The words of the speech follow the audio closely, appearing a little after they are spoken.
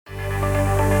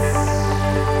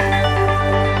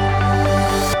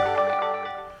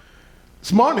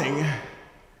This morning,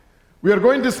 we are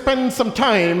going to spend some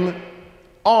time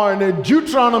on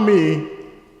Deuteronomy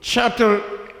chapter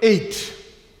 8.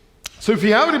 So if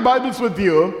you have any Bibles with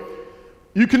you,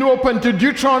 you can open to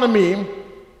Deuteronomy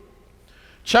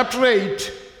chapter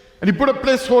 8, and you put a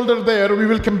placeholder there. We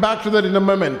will come back to that in a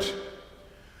moment.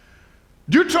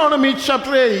 Deuteronomy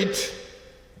chapter 8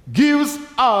 gives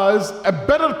us a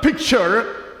better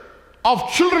picture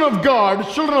of children of God,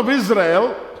 children of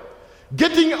Israel,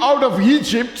 getting out of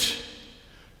Egypt,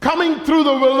 coming through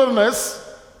the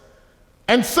wilderness,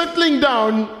 and settling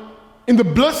down in the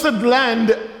blessed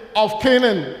land of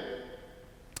Canaan.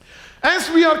 As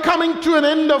we are coming to an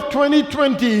end of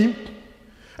 2020,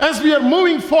 as we are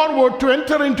moving forward to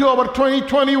enter into our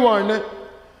 2021,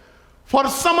 for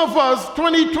some of us,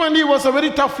 2020 was a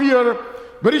very tough year,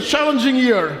 very challenging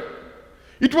year.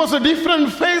 It was a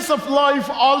different phase of life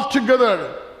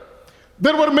altogether.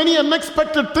 There were many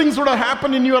unexpected things would have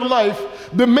happened in your life.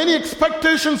 The many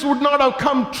expectations would not have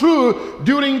come true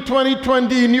during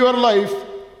 2020 in your life.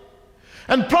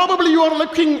 And probably you are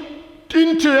looking to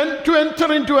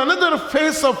enter into another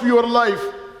phase of your life.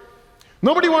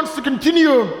 Nobody wants to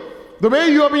continue the way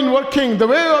you have been working, the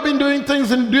way you have been doing things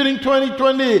during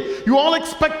 2020. You all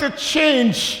expect a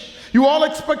change. You all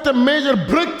expect a major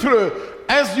breakthrough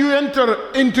as you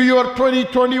enter into your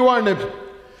 2021.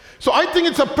 So I think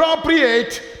it's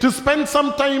appropriate to spend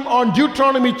some time on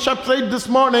Deuteronomy chapter 8 this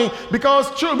morning, because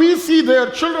we see there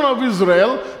children of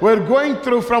Israel were going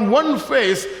through from one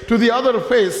phase to the other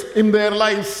phase in their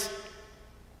lives.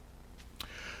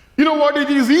 You know what? It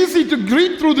is easy to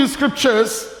read through the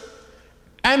scriptures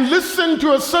and listen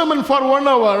to a sermon for 1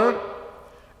 hour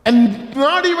and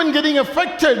not even getting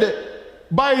affected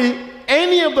by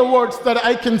any of the words that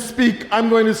I'm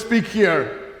going to speak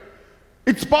here.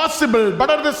 It's possible,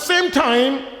 but at the same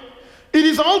time, it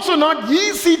is also not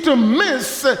easy to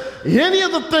miss any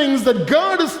of the things that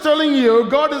God is telling you,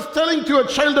 God is telling to a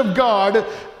child of God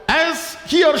as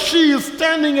he or she is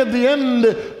standing at the end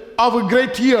of a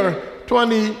great year,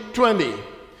 2020.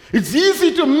 It's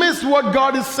easy to miss what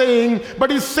God is saying,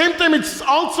 but at the same time, it's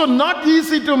also not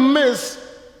easy to miss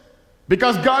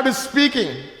because God is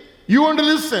speaking. You want to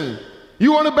listen.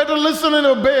 You want to better listen and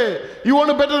obey. You want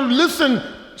to better listen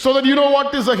so that you know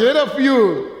what is ahead of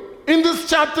you. In this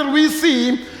chapter, we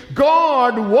see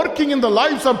God working in the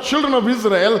lives of children of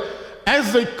Israel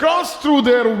as they crossed through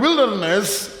their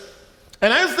wilderness.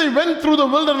 And as they went through the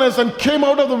wilderness and came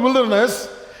out of the wilderness,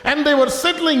 and they were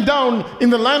settling down in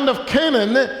the land of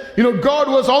Canaan, God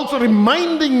was also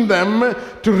reminding them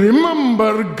to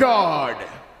remember God.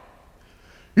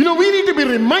 We need to be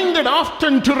reminded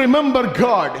often to remember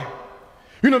God.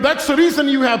 That's the reason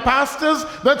you have pastors.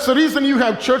 That's the reason you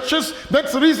have churches.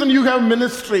 That's the reason you have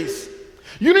ministries.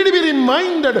 You need to be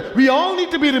reminded. We all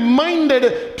need to be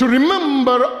reminded to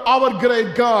remember our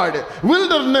great God.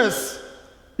 Wilderness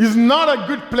is not a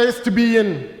good place to be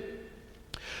in.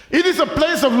 It is a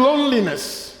place of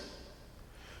loneliness.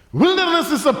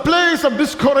 Wilderness is a place of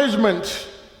discouragement.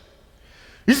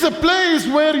 It's a place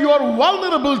where you are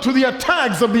vulnerable to the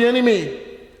attacks of the enemy,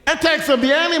 attacks of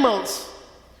the animals.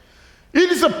 It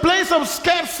is a place of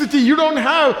scarcity. You don't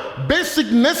have basic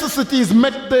necessities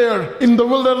met there in the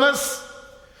wilderness.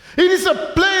 It is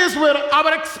a place where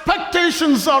our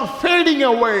expectations are fading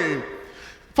away.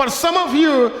 For some of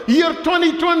you, year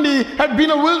 2020 had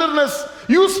been a wilderness.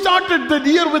 You started the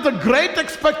year with a great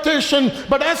expectation,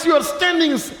 but as you are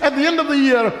standing at the end of the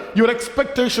year, your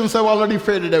expectations have already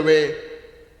faded away.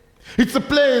 It's a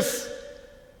place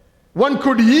one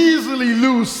could easily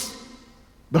lose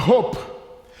the hope.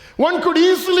 One could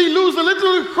easily lose a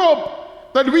little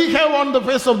hope that we have on the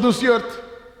face of this earth.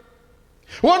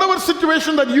 Whatever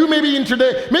situation that you may be in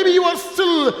today, maybe you are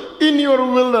still in your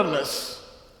wilderness.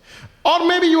 Or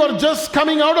maybe you are just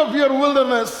coming out of your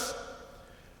wilderness.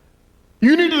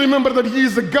 You need to remember that He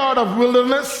is the God of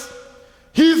wilderness.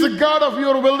 He is the God of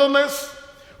your wilderness.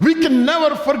 We can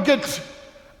never forget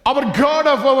our God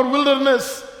of our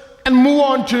wilderness and move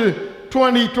on to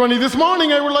 2020. This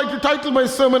morning I would like to title my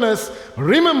sermon as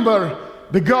Remember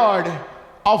the God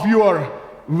of your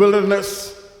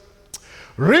wilderness.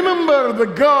 Remember the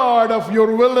God of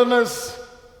your wilderness.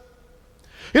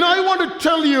 I want to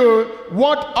tell you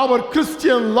what our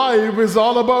Christian life is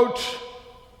all about.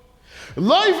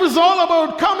 Life is all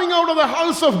about coming out of the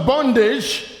house of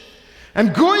bondage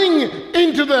and going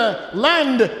into the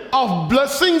land of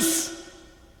blessings.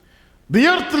 The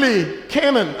earthly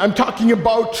Canaan I'm talking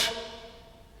about.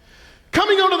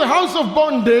 Coming out of the house of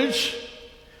bondage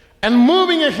and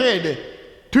moving ahead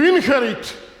to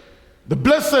inherit the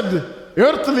blessed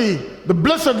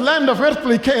land of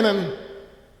earthly Canaan.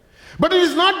 But it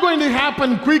is not going to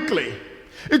happen quickly.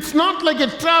 It's not like a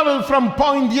travel from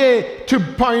point A to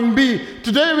point B.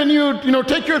 Today when you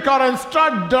take your car and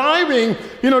start driving,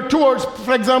 towards,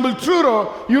 for example,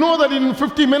 Truro, you know that in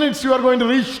 50 minutes you are going to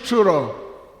reach Truro.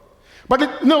 But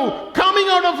coming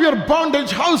out of your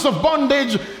bondage, house of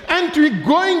bondage, and to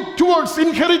going towards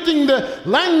inheriting the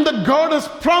land that God has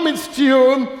promised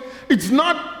you, it's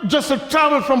not just a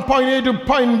travel from point A to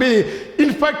point B.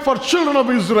 In fact, for children of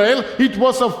Israel, it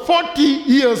was a 40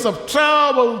 years of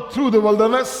travel through the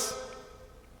wilderness.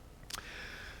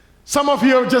 Some of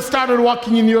you have just started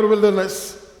walking in your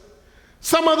wilderness.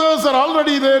 Some others are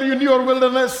already there in your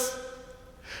wilderness.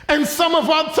 And some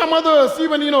others,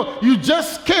 even, you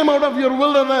just came out of your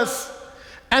wilderness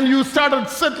and you started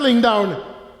settling down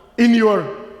in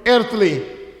your earthly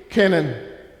Canaan.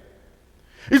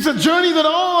 It's a journey that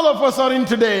all of us are in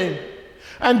today.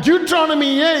 And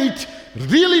Deuteronomy 8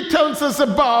 really tells us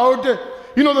about,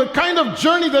 the kind of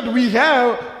journey that we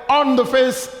have on the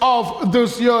face of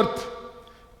this earth.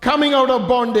 Coming out of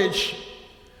bondage,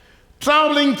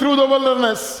 traveling through the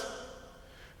wilderness,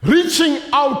 reaching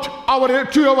out to our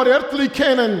earthly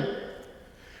Canaan,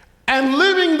 and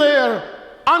living there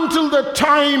until the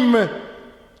time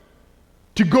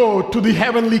to go to the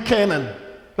heavenly Canaan.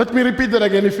 Let me repeat that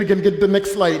again if we can get the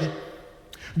next slide.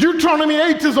 Deuteronomy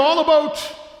 8 is all about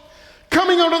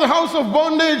coming out of the house of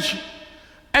bondage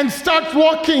and start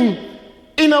walking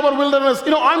in our wilderness.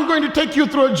 I'm going to take you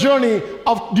through a journey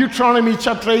of Deuteronomy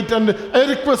chapter 8, and I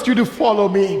request you to follow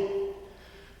me.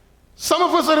 Some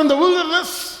of us are in the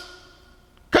wilderness,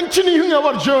 continuing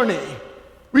our journey.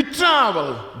 We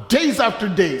travel days after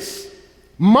days,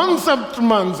 months after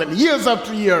months, and years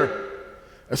after year,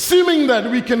 assuming that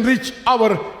we can reach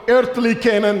our earthly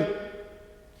Canaan.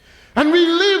 And we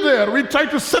live there. We try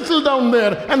to settle down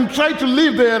there and try to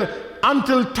live there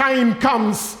until time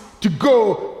comes to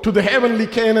go to the heavenly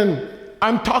Canaan.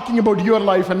 I'm talking about your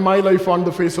life and my life on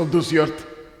the face of this earth.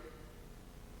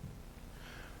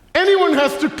 Anyone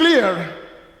has to clear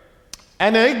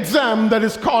an exam that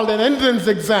is called an entrance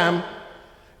exam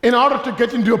in order to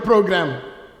get into a program.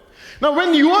 Now,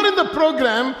 when you are in the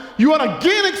program, you are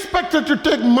again expected to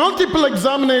take multiple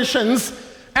examinations,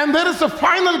 and there is a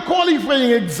final qualifying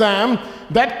exam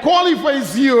that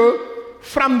qualifies you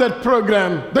from that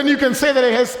program. Then you can say that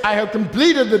I have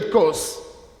completed that course.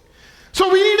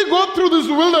 So we need to go through this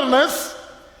wilderness,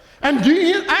 and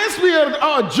as we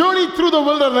are journeying through the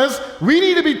wilderness, we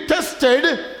need to be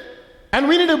tested, and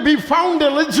we need to be found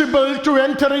eligible to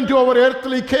enter into our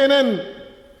earthly Canaan.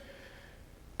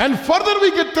 And further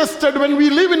we get tested when we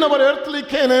live in our earthly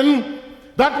Canaan,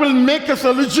 that will make us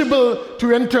eligible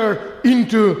to enter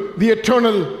into the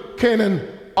eternal Canaan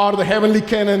or the heavenly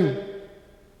Canaan.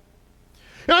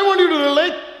 And I want you to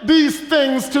relate these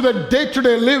things to the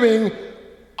day-to-day living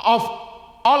of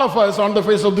all of us on the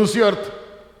face of this earth.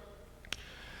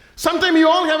 Sometimes you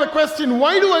all have a question,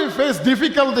 why do I face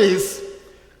difficulties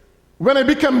when I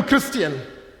become Christian?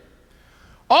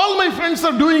 All my friends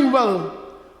are doing well.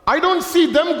 I don't see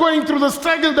them going through the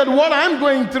struggle that what I'm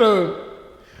going through.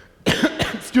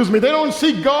 Excuse me. They don't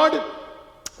seek God.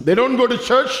 They don't go to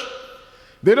church.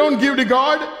 They don't give to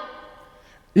God.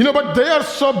 But they are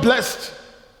so blessed.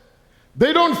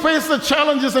 They don't face the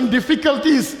challenges and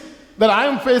difficulties that I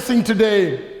am facing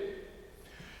today.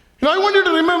 I want you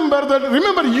to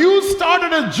remember you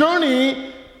started a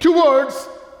journey towards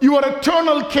your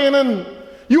eternal Canaan.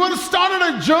 You have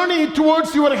started a journey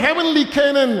towards your heavenly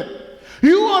Canaan.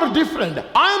 You are different.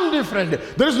 I'm different.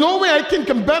 There is no way I can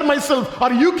compare myself,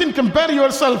 or you can compare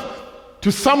yourself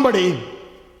to somebody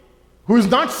who is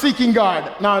not seeking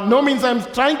God. Now, no means I'm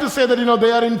trying to say that,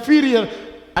 they are inferior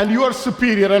and you are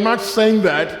superior. I'm not saying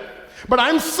that. But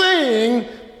I'm saying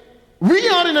we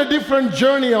are in a different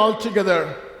journey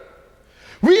altogether.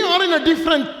 We are in a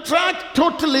different track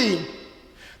totally.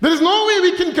 There is no way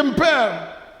we can compare.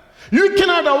 You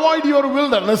cannot avoid your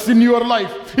wilderness in your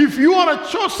life. If you are a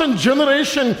chosen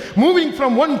generation moving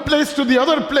from one place to the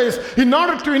other place in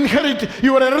order to inherit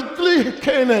your earthly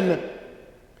Canaan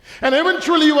and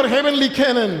eventually your heavenly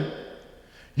Canaan,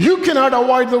 you cannot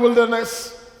avoid the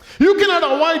wilderness. You cannot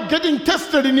avoid getting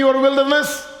tested in your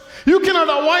wilderness. You cannot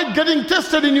avoid getting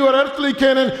tested in your earthly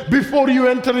Canaan before you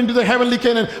enter into the heavenly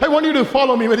Canaan. I want you to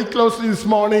follow me very closely this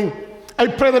morning. I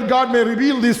pray that God may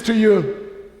reveal this to you.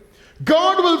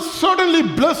 God will certainly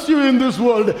bless you in this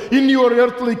world, in your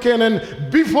earthly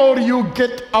Canaan, before you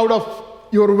get out of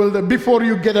your wilderness, before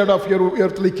you get out of your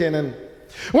earthly Canaan.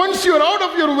 Once you're out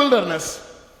of your wilderness,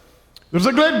 there's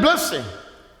a great blessing.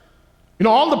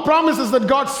 All the promises that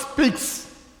God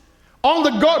speaks, all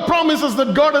the promises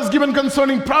that God has given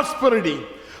concerning prosperity,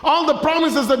 all the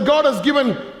promises that God has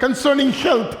given concerning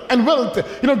health and wealth.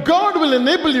 God will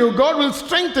enable you, God will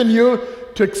strengthen you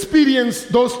to experience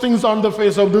those things on the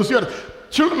face of this earth.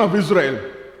 Children of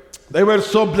Israel, they were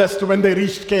so blessed when they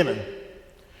reached Canaan.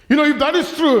 If that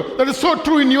is true, that is so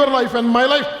true in your life and my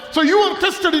life. So you are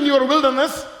tested in your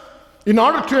wilderness in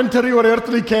order to enter your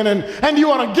earthly Canaan. And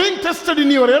you are again tested in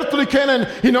your earthly Canaan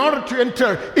in order to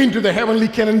enter into the heavenly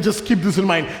Canaan. Just keep this in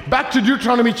mind. Back to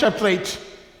Deuteronomy chapter 8.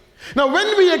 Now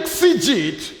when we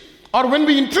exegete or when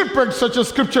we interpret such a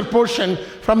scripture portion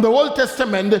from the Old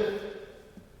Testament,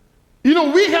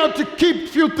 we have to keep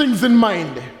few things in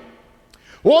mind.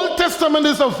 Old Testament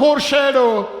is a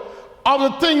foreshadow of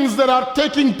the things that are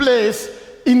taking place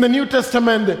in the New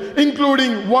Testament,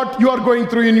 including what you are going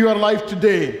through in your life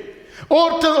today.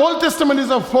 Old Testament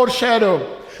is a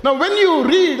foreshadow. Now when you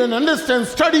read and understand,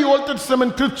 study Old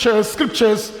Testament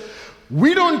scriptures,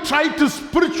 we don't try to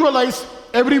spiritualize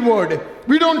every word.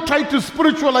 We don't try to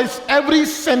spiritualize every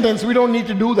sentence. We don't need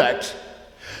to do that.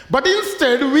 But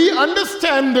instead, we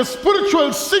understand the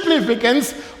spiritual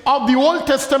significance of the Old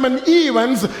Testament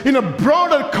events in a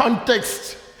broader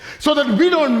context, so that we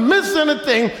don't miss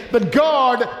anything that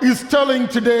God is telling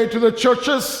today to the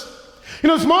churches.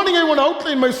 This morning I want to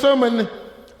outline my sermon,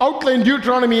 outline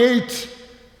Deuteronomy 8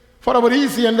 for our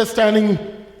easy understanding.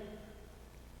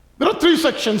 There are 3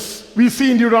 sections we see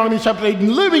in Deuteronomy chapter 8.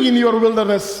 Living in your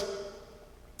wilderness,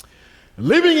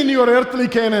 living in your earthly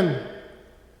Canaan,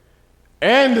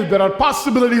 and there are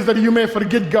possibilities that you may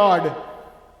forget God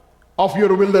of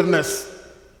your wilderness.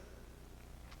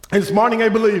 And this morning I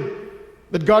believe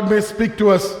that God may speak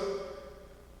to us.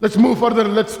 Let's move further.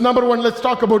 Number 1, let's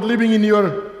talk about living in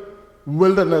your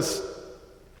wilderness.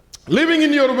 Living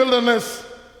in your wilderness.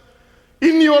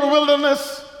 In your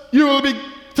wilderness, you will be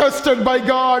tested by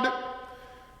God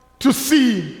to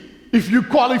see if you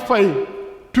qualify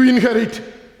to inherit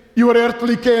your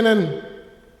earthly Canaan.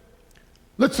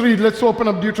 Let's read. Let's open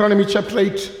up Deuteronomy chapter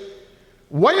 8.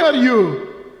 Why are you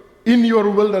in your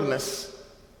wilderness?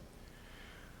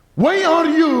 Why are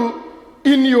you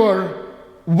in your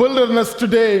wilderness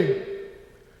today?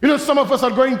 Some of us are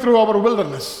going through our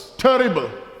wilderness. Terrible.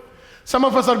 Some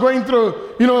of us are going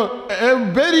through,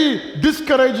 a very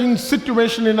discouraging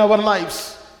situation in our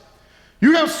lives.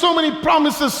 You have so many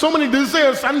promises, so many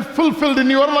desires unfulfilled in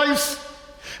your lives.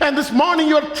 And this morning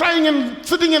you're trying and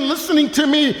sitting and listening to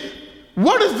me.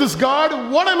 What is this,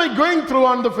 God? What am I going through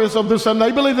on the face of this? And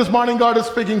I believe this morning God is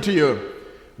speaking to you.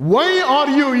 Why are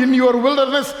you in your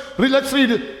wilderness? Let's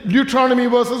read Deuteronomy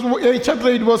chapter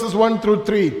 8 verses 1 through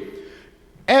 3.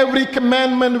 Every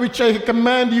commandment which I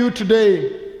command you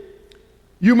today,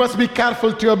 you must be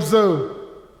careful to observe,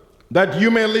 that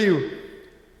you may live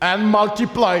and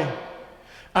multiply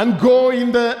and go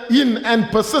in and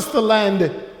possess the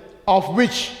land of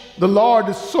which the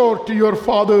Lord swore to your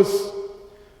fathers.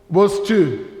 Verse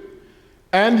 2.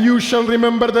 And you shall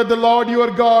remember that the Lord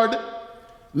your God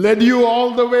led you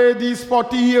all the way these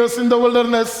 40 years in the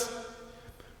wilderness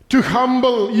to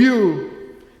humble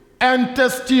you and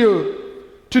test you,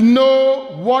 to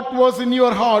know what was in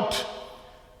your heart,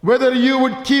 whether you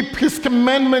would keep his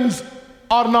commandments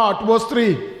or not. Verse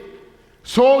 3.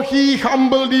 So he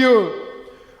humbled you,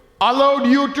 allowed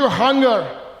you to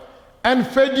hunger, and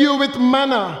fed you with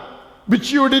manna,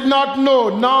 which you did not know,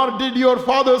 nor did your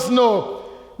fathers know,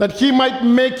 that he might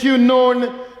make you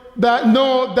know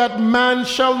that man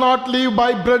shall not live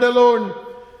by bread alone,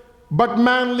 but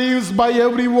man lives by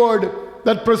every word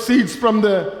that proceeds from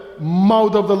the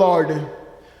mouth of the Lord.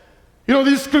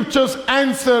 These scriptures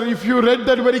answer, if you read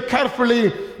that very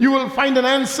carefully, you will find an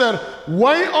answer.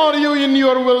 Why are you in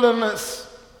your wilderness?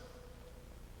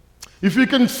 If you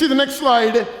can see the next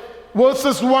slide,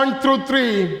 verses 1 through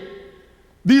 3.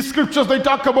 These scriptures they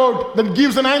talk about that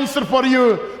gives an answer for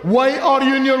you. Why are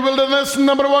you in your wilderness?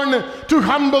 Number 1, to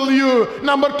humble you.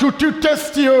 Number 2, to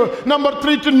test you. Number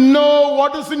 3, to know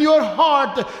what is in your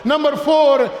heart. Number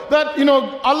 4, that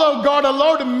God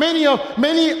allowed many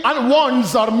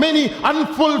wants or many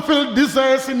unfulfilled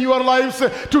desires in your lives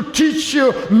to teach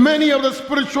you many of the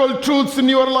spiritual truths in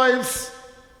your lives.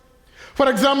 For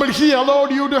example, he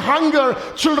allowed you to hunger.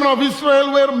 Children of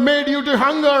Israel were made you to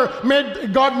hunger.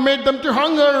 God made them to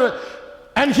hunger.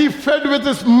 And he fed with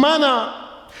his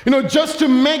manna, just to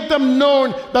make them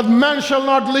known that man shall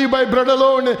not live by bread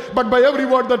alone, but by every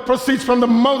word that proceeds from the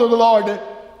mouth of the Lord.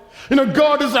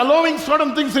 God is allowing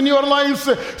certain things in your lives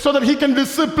so that he can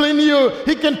discipline you,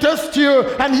 he can test you,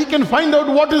 and he can find out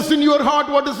what is in your heart,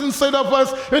 what is inside of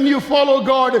us when you follow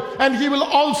God. And he will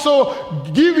also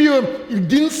give you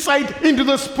insight into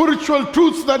the spiritual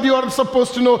truths that you are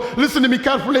supposed to know. Listen to me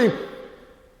carefully.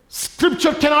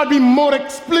 Scripture cannot be more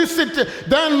explicit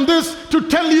than this to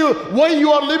tell you why you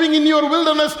are living in your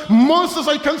wilderness. Moses,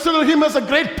 I consider him as a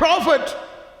great prophet,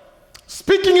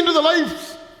 speaking into the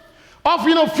lives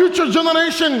of future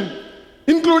generation,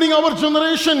 including our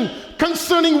generation,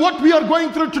 concerning what we are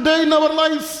going through today in our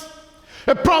lives.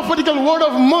 A prophetical word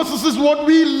of Moses is what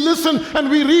we listen and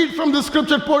we read from the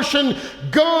scripture portion.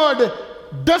 God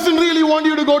doesn't really want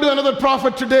you to go to another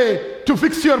prophet today to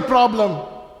fix your problem.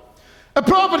 A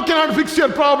prophet cannot fix your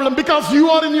problem because you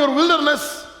are in your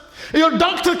wilderness. Your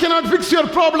doctor cannot fix your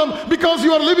problem because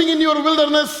you are living in your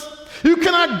wilderness. You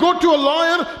cannot go to a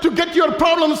lawyer to get your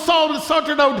problem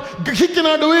sorted out. He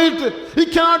cannot do it. He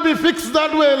cannot be fixed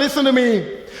that way. Listen to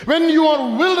me. When you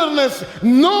are wilderness,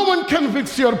 no one can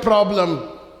fix your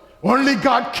problem. Only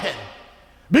God can.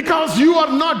 Because you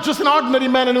are not just an ordinary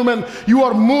man and woman. You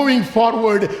are moving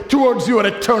forward towards your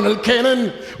eternal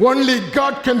Canaan. Only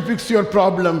God can fix your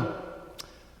problem.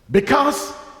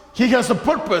 Because He has a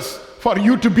purpose for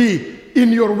you to be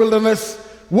in your wilderness.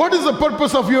 What is the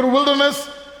purpose of your wilderness?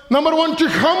 Number one, to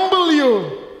humble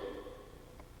you.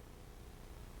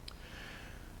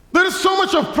 There is so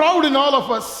much of pride in all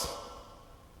of us.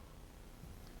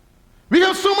 We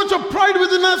have so much of pride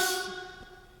within us.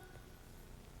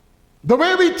 The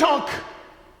way we talk,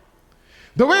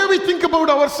 the way we think about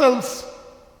ourselves,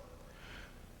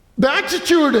 the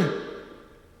attitude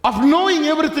of knowing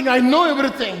everything. I know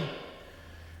everything.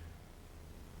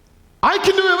 I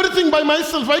can do everything by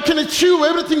myself. I can achieve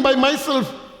everything by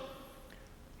myself.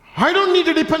 I don't need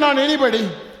to depend on anybody.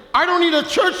 I don't need a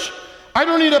church. I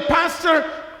don't need a pastor.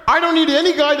 I don't need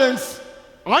any guidance.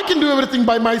 I can do everything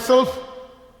by myself.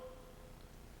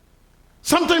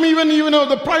 Sometimes even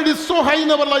the pride is so high in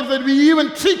our life that we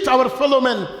even treat our fellow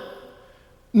man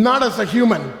not as a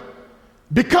human,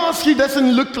 because he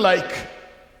doesn't look like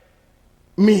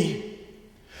me,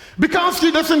 because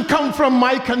he doesn't come from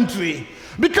my country,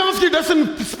 because he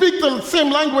doesn't speak the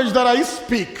same language that I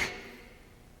speak.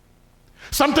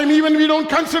 Sometimes even we don't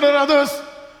consider others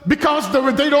because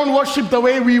they don't worship the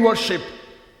way we worship.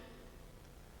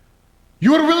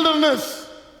 Your wilderness,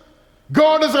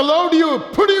 God has allowed you,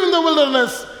 put you in the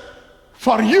wilderness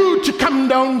for you to come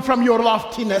down from your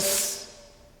loftiness,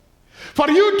 for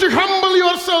you to humble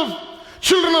yourself.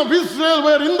 Children of Israel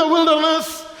were in the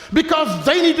wilderness because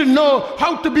they need to know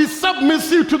how to be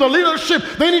submissive to the leadership.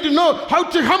 They need to know how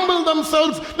to humble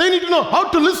themselves. They need to know how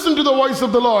to listen to the voice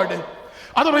of the Lord.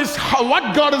 Otherwise,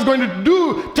 what God is going to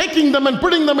do, taking them and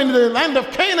putting them in the land of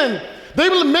Canaan, they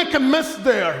will make a mess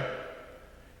there.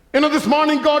 This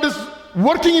morning God is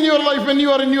working in your life when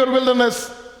you are in your wilderness,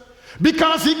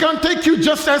 because He can't take you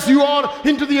just as you are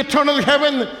into the eternal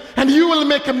heaven and you will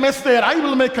make a mess there. I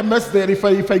will make a mess there if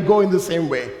I go in the same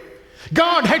way.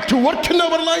 God had to work in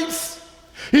our lives.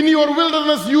 In your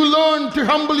wilderness, you learn to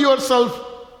humble yourself.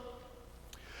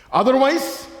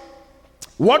 Otherwise,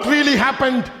 what really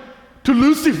happened to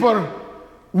Lucifer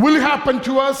will happen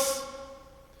to us.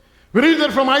 We read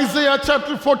that from Isaiah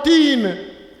chapter 14.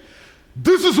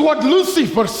 This is what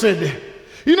Lucifer said.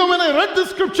 When I read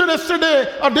this scripture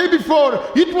yesterday or day before,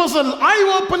 it was an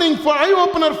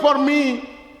eye-opener for me.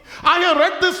 I have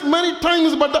read this many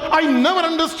times, but I never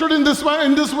understood in this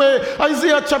way.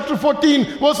 Isaiah chapter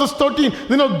 14, verses 13.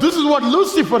 This is what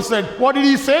Lucifer said. What did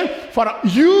he say? For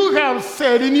you have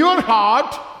said in your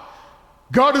heart,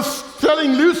 God is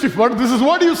telling Lucifer, this is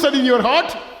what you said in your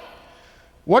heart.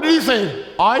 What did he say?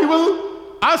 I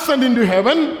will ascend into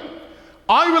heaven.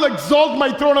 I will exalt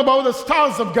my throne above the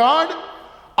stars of God.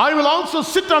 I will also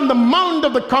sit on the mount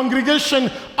of the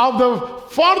congregation of the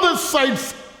farthest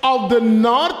sides of the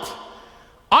north.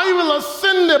 I will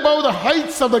ascend above the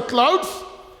heights of the clouds.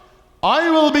 I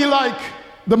will be like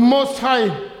the Most High.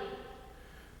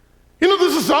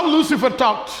 This is how Lucifer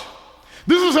talked.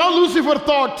 This is how Lucifer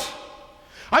thought.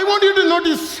 I want you to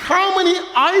notice how many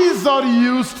eyes are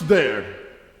used there.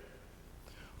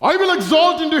 I will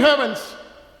exalt into heavens.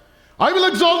 I will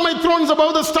exalt my thrones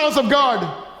above the stars of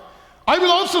God. I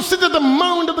will also sit at the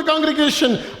mount of the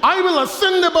congregation. I will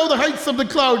ascend above the heights of the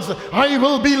clouds. I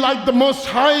will be like the Most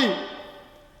High.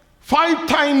 5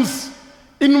 times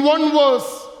in one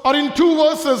verse or in 2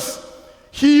 verses,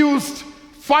 he used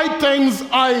 5 times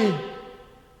I.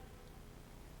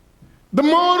 The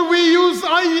more we use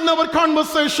I in our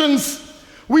conversations,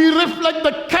 we reflect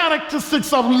the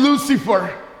characteristics of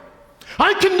Lucifer.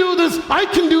 I can do this, I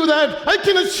can do that, I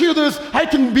can achieve this, I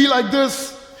can be like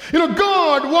this.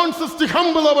 God wants us to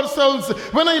humble ourselves.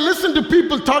 When I listen to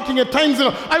people talking at times,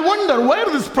 I wonder where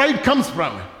this pride comes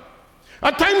from.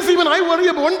 At times even I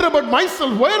wonder about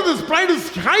myself, where this pride is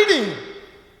hiding.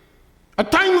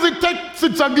 At times it takes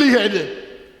its ugly head.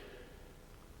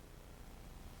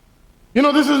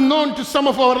 This is known to some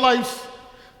of our lives,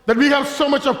 that we have so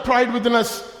much of pride within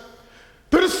us.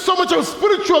 There is so much of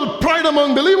spiritual pride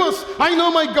among believers. I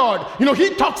know my God.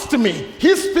 He talks to me.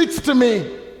 He speaks to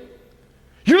me.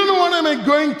 You don't know what I'm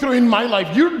going through in my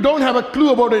life. You don't have a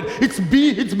clue about it.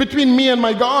 It's between me and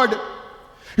my God.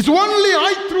 It's only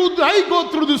I go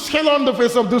through this hell on the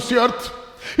face of this earth.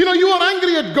 You are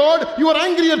angry at God. You are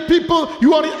angry at people.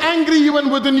 You are angry even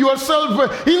within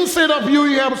yourself. Inside of you,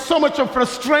 you have so much of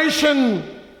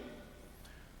frustration.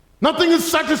 Nothing is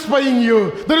satisfying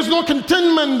you. There is no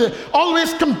contentment.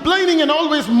 Always complaining and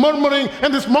always murmuring.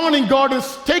 And this morning, God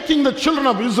is taking the children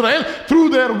of Israel through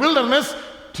their wilderness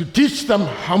to teach them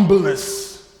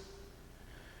humbleness.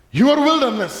 Your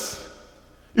wilderness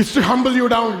is to humble you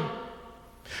down.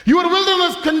 Your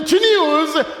wilderness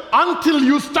continues until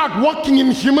you start walking in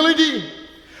humility,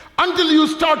 until you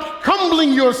start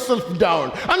humbling yourself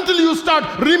down, until you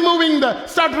start removing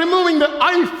the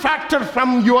I factor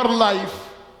from your life.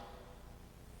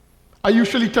 I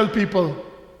usually tell people,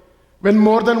 when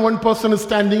more than one person is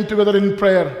standing together in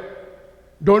prayer,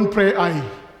 don't pray I,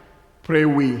 pray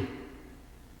we.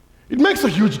 It makes a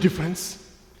huge difference.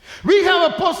 We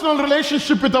have a personal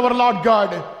relationship with our Lord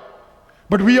God,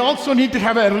 but we also need to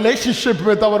have a relationship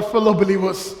with our fellow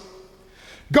believers.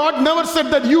 God never said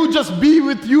that you just be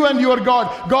with you and your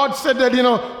God. God said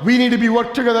that, we need to be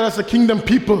work together as a kingdom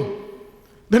people.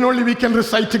 Then only we can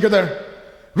reside together.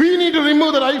 We need to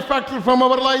remove that I factor from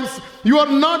our lives. You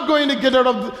are not going to get out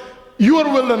of your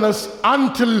wilderness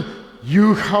until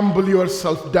you humble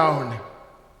yourself down.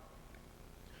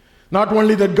 Not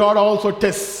only that, God also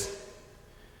tests.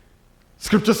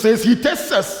 Scripture says He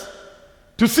tests us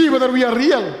to see whether we are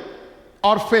real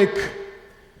or fake.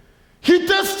 He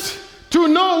tests to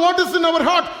know what is in our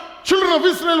heart. Children of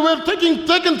Israel were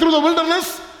taken through the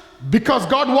wilderness because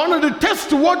God wanted to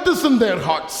test what is in their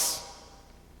hearts.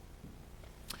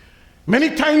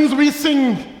 Many times we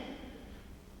sing,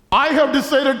 I have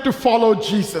decided to follow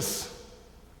Jesus.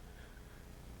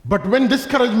 But when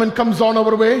discouragement comes on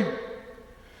our way,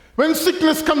 when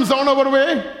sickness comes on our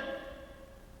way,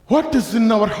 what is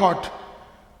in our heart,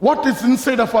 what is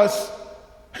inside of us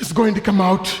is going to come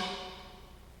out.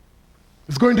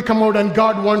 It's going to come out, and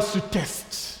God wants to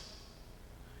test.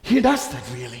 He does that,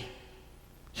 really.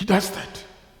 He does that.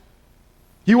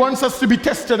 He wants us to be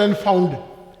tested and found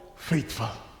faithful.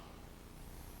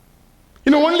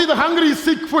 Only the hungry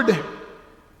seek food.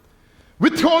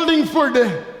 Withholding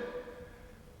food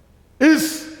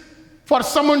is for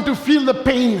someone to feel the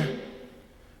pain.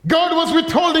 God was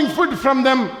withholding food from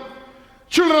them.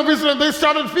 Children of Israel, they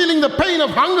started feeling the pain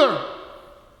of hunger.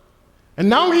 And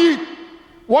now He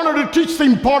wanted to teach the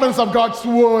importance of God's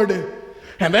word.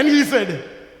 And then He said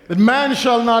that man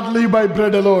shall not live by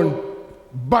bread alone,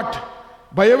 but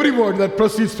by every word that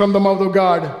proceeds from the mouth of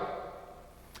God.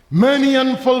 Many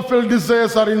unfulfilled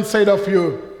desires are inside of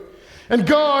you. And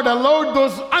God allowed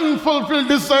those unfulfilled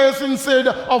desires inside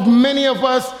of many of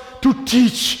us to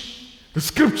teach the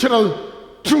scriptural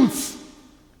truths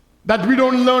that we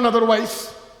don't learn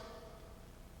otherwise.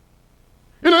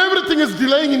 Everything is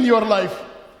delaying in your life.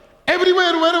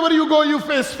 Everywhere, wherever you go, you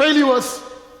face failures,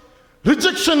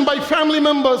 rejection by family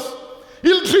members,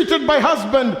 ill-treated by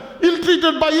husband,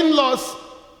 ill-treated by in-laws.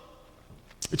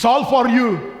 It's all for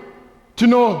you to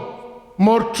know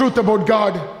more truth about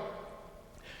God.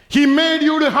 He made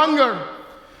you to hunger.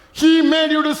 He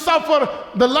made you to suffer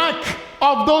the lack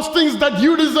of those things that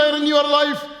you desire in your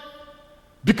life,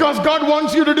 because God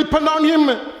wants you to depend on Him.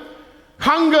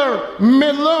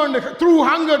 Through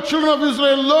hunger, children of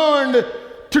Israel learned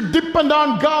to depend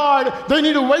on God. They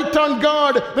need to wait on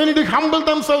God. They need to humble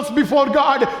themselves before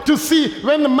God to see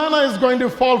when the manna is going to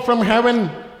fall from heaven.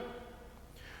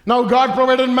 Now God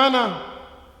provided manna.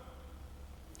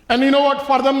 And you know what?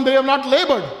 For them, they have not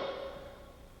labored.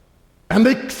 And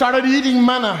they started eating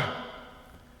manna.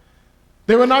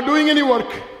 They were not doing any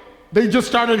work. They just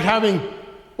started having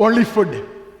only food.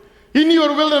 In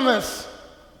your wilderness,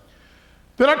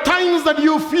 there are times that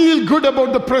you feel good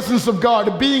about the presence of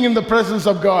God, being in the presence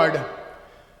of God.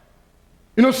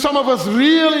 Some of us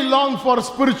really long for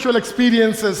spiritual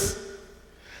experiences.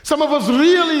 Some of us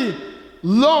really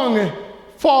long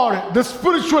for the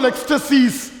spiritual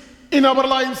ecstasies in our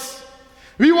lives.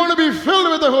 We want to be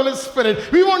filled with the Holy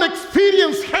Spirit. We want to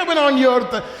experience heaven on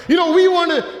earth. We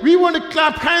want to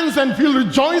clap hands and feel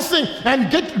rejoicing and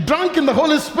get drunk in the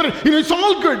Holy Spirit. It's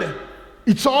all good.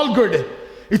 It's all good.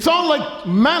 It's all like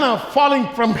manna falling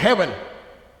from heaven.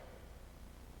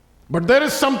 But there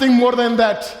is something more than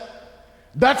that.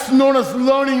 That's known as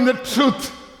learning the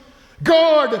truth.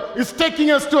 God is taking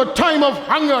us to a time of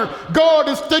hunger. God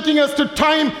is taking us to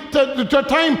a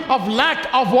time of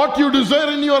lack of what you desire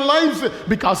in your lives,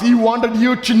 because He wanted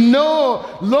you to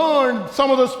learn some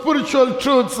of the spiritual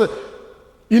truths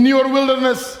in your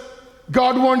wilderness.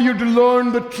 God wants you to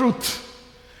learn the truth.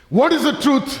 What is the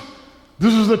truth?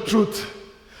 This is the truth.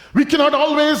 We cannot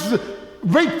always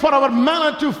wait for our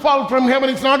manna to fall from heaven.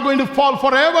 It's not going to fall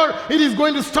forever. It is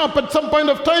going to stop at some point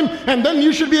of time, and then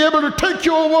you should be able to take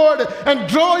your word and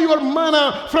draw your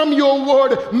manna from your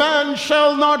word. Man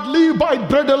shall not live by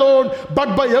bread alone,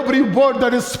 but by every word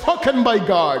that is spoken by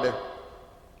God.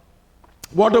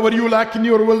 Whatever you lack in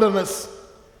your wilderness,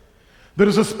 there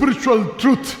is a spiritual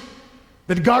truth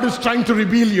that God is trying to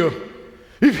reveal you.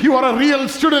 If you are a real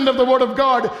student of the Word of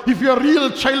God, if you are a real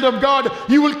child of God,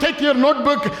 you will take your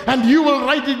notebook and you will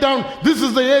write it down. This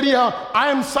is the area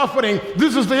I am suffering.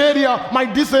 This is the area my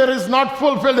desire is not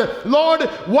fulfilled. Lord,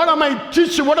 what am I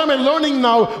teaching? What am I learning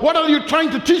now? What are you trying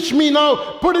to teach me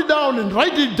now? Put it down and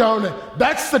write it down.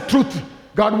 That's the truth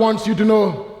God wants you to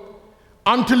know.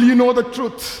 Until you know the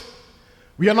truth,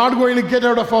 we are not going to get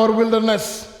out of our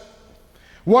wilderness.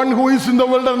 One who is in the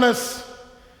wilderness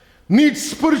needs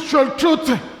spiritual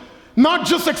truth, not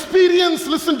just experience.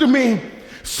 Listen to me.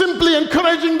 Simply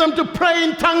encouraging them to pray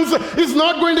in tongues is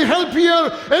not going to help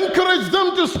here. Encourage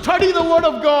them to study the Word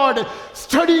of God.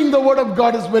 Studying the Word of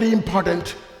God is very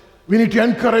important. We need to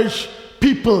encourage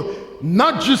people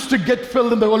not just to get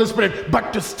filled in the Holy Spirit,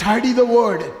 but to study the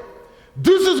Word.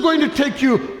 This is going to take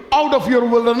you out of your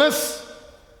wilderness.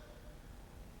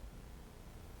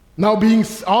 Now, being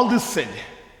all this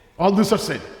are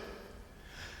said,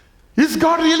 is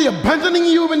God really abandoning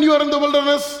you when you are in the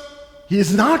wilderness? He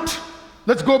is not.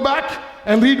 Let's go back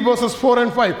and read verses 4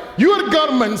 and 5. Your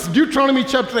garments, Deuteronomy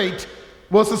chapter 8,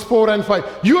 verses 4 and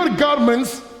 5. Your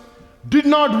garments did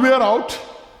not wear out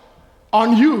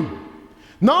on you,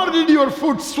 nor did your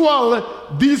foot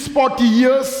swell these 40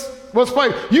 years. Verse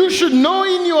 5. You should know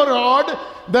in your heart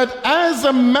that as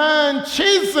a man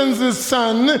chastens his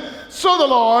son, so the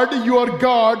Lord your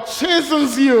God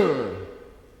chastens you.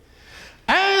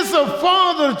 As a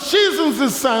father chastens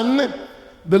his son,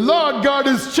 the Lord God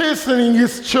is chastening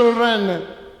his children.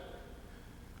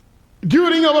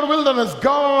 During our wilderness,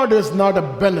 God is not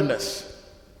abandoning us.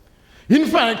 In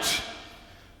fact,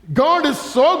 God is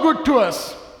so good to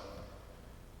us.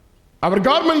 Our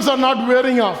garments are not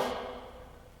wearing off.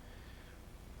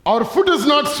 Our foot is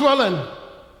not swollen.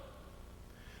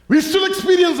 We still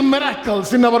experience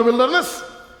miracles in our wilderness.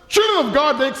 Children of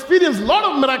God, they experience a lot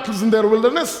of miracles in their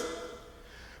wilderness.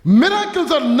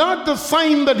 Miracles are not the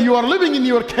sign that you are living in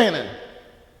your Canaan.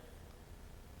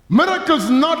 Miracles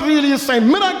not really a sign.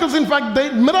 Miracles, in fact,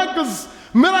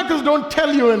 miracles don't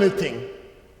tell you anything.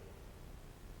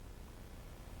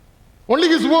 Only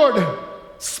His word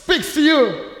speaks to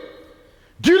you.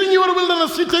 During your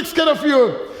wilderness, He takes care of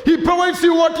you. He provides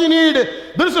you what you need.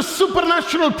 There is a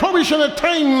supernatural provision at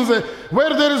times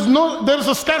where there is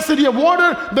a scarcity of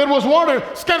water. There was water,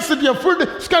 scarcity of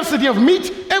food, scarcity of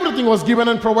meat. Everything was given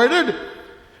and provided.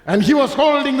 And He was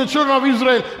holding the children of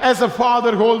Israel as a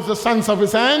father holds the sons of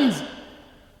his hands.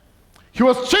 He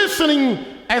was chastening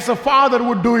as a father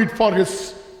would do it for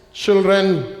his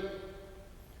children.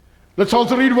 Let's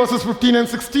also read verses 15 and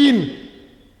 16.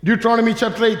 Deuteronomy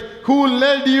chapter 8. Who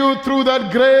led you through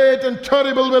that great and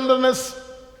terrible wilderness,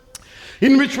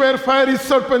 in which were fiery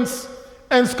serpents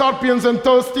and scorpions and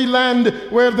thirsty land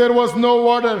where there was no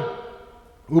water?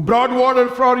 Who brought water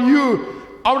for you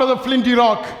out of the flinty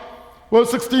rock? Verse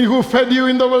 16. Who fed you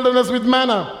in the wilderness with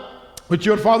manna, which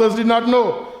your fathers did not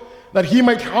know, that He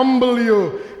might humble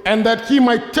you and that He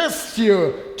might test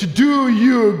you to do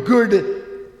you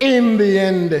good in the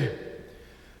end.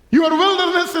 Your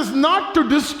wilderness is not to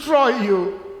destroy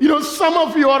you. You know, some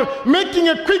of you are making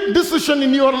a quick decision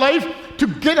in your life to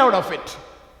get out of it.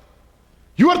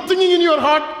 You are thinking in your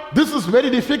heart, this is very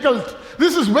difficult.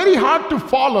 This is very hard to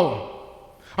follow.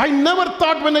 I never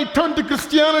thought when I turned to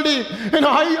Christianity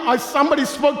and somebody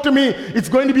spoke to me, it's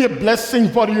going to be a blessing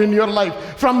for you in your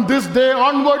life. From this day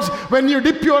onwards, when you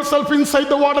dip yourself inside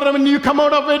the water and when you come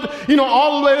out of it,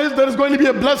 always there is going to be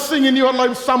a blessing in your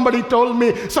life. Somebody told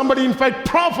me, somebody in fact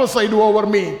prophesied over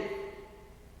me.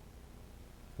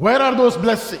 Where are those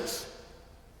blessings?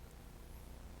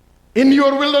 In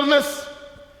your wilderness,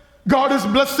 God is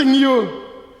blessing you.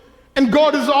 And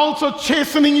God is also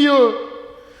chastening you,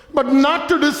 but not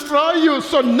to destroy you.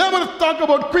 So never talk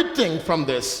about quitting from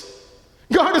this.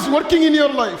 God is working in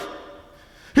your life.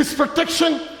 His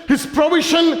protection, His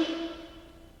provision.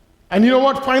 And you know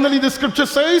what finally the scripture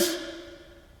says?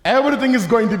 Everything is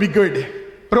going to be good.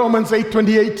 Romans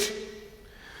 8:28.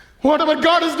 Whatever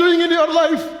God is doing in your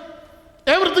life,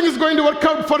 Everything is going to work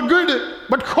out for good.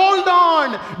 But hold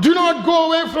on. Do not go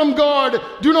away from God.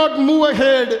 Do not move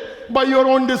ahead by your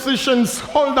own decisions.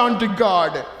 Hold on to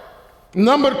God.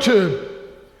 Number 2,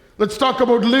 let's talk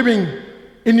about living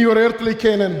in your earthly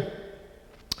Canaan.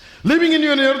 Living in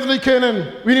your earthly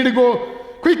Canaan, we need to go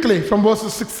quickly from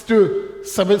verses 6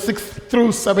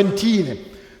 through 17.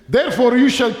 Therefore you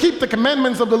shall keep the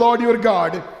commandments of the Lord your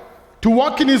God, to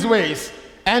walk in his ways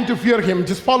and to fear him.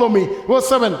 Just follow me. Verse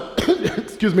 7.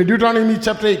 Deuteronomy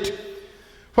chapter 8.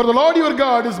 For the Lord your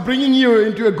God is bringing you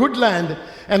into a good land,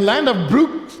 and land of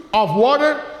brooks of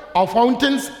water, of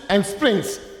fountains and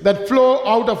springs that flow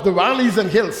out of the valleys and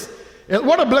hills.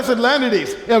 What a blessed land it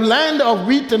is. A land of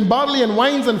wheat and barley and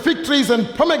wines and fig trees and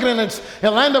pomegranates. A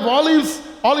land of olives,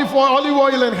 olive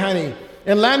oil and honey.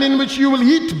 A land in which you will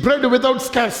eat bread without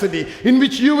scarcity, in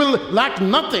which you will lack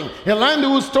nothing. A land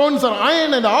whose stones are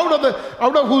iron, and out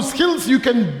of whose hills you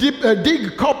can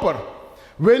dig copper.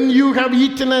 When you have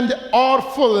eaten and are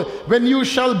full, when you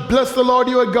shall bless the Lord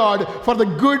your God for the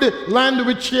good land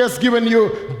which he has given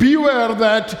you, beware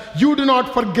that you do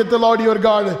not forget the Lord your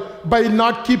God by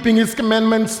not keeping his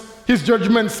commandments, his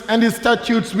judgments, and his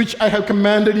statutes which I have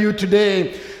commanded you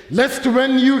today. Lest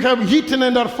when you have eaten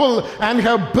and are full, and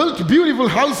have built beautiful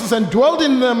houses and dwelled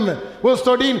in them, verse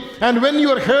 13, and when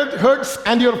your herds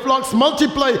and your flocks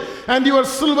multiply, and your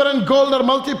silver and gold are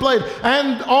multiplied,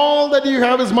 and all that you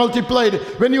have is multiplied,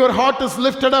 when your heart is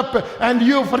lifted up, and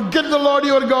you forget the Lord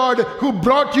your God, who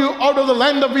brought you out of the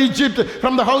land of Egypt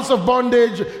from the house of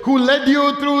bondage, who led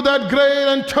you through that great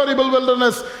and terrible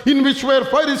wilderness, in which were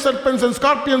fiery serpents and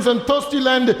scorpions and thirsty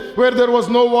land where there was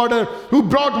no water, who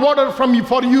brought water for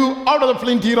you out of the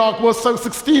flinty rock, verse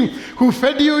 16, who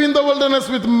fed you in the wilderness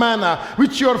with manna,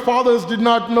 which your fathers did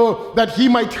not know, that he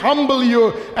might humble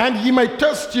you and he might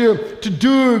test you to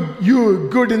do you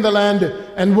good in the land.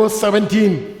 And verse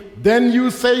 17, then you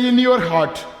say in your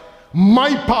heart,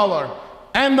 my power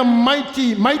and the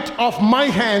might of my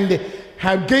hand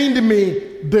have gained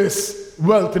me this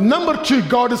wealth. Number 2,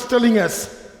 God is telling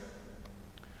us,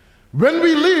 when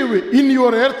we live in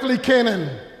your earthly Canaan,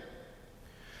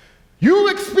 you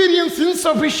experience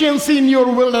insufficiency in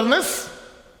your wilderness,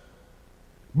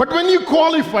 but when you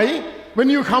qualify, when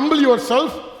you humble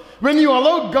yourself, when you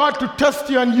allow God to test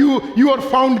you and you are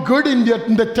found good in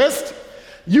the test,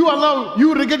 you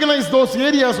recognize those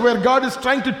areas where God is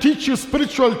trying to teach you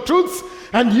spiritual truths,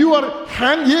 and you are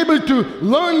able to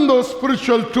learn those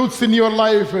spiritual truths in your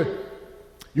life.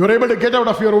 You're able to get out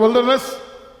of your wilderness.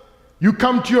 You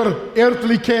come to your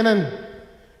earthly Canaan.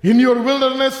 In your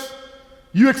wilderness,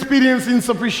 you experience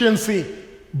insufficiency,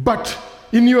 but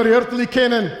in your earthly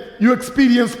Canaan, you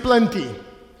experience plenty.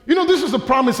 You know, this is the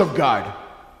promise of God,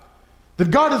 that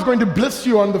God is going to bless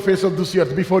you on the face of this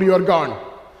earth before you are gone.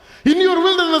 In your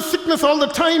wilderness, sickness all the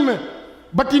time,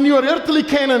 but in your earthly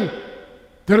Canaan,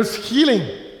 there is healing,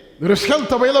 there is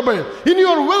health available. In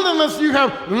your wilderness, you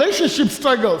have relationship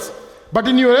struggles, but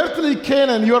in your earthly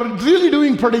Canaan, you are really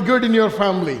doing pretty good in your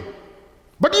family.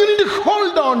 But you need to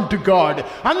hold on to God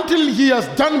until he has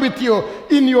done with you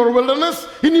in your wilderness,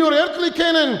 in your earthly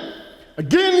Canaan.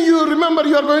 Again, you remember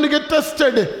you are going to get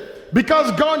tested,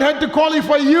 because God had to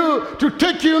qualify you to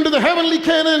take you into the heavenly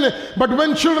Canaan. But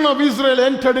when children of Israel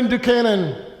entered into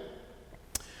Canaan,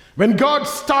 when God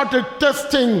started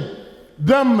testing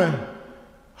them,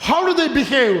 how do they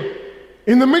behave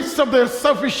in the midst of their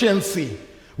sufficiency,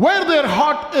 where their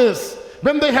heart is,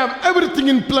 when they have everything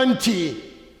in plenty?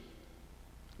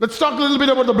 Let's talk a little bit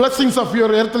about the blessings of your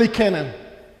earthly Canaan.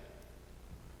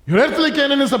 Your earthly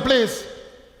Canaan is a place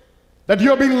that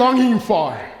you have been longing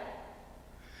for.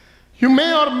 You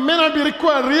may or may not be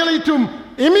required really to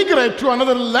immigrate to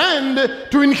another land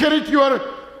to inherit your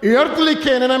earthly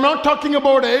Canaan. I'm not talking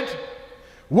about it.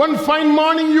 One fine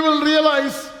morning you will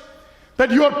realize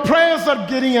that your prayers are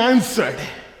getting answered.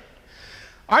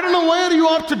 I don't know where you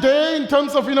are today in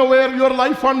terms of, where your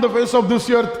life on the face of this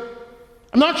earth.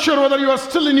 I'm not sure whether you are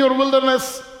still in your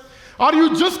wilderness, or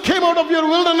you just came out of your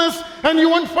wilderness and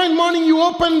one fine morning you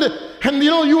opened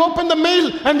the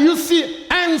mail and you see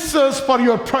answers for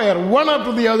your prayer, one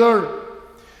after the other.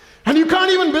 And you can't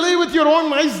even believe with your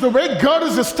own eyes the way God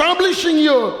is establishing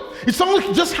you. It's all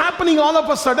just happening all of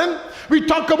a sudden. We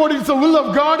talk about it's the will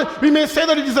of God. We may say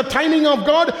that it is the timing of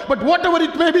God, but whatever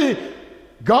it may be,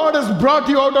 God has brought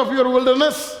you out of your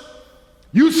wilderness.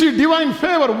 You see divine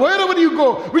favor wherever you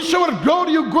go, whichever door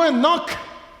you go and knock.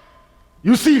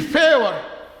 You see favor.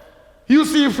 You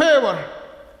see favor.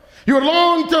 Your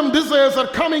long-term desires are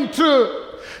coming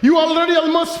true. You already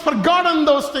almost forgotten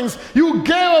those things. You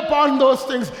gave up on those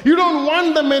things. You don't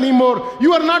want them anymore.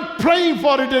 You are not praying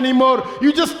for it anymore.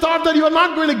 You just thought that you are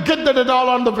not going to get that at all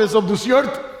on the face of this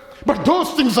earth. But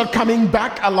those things are coming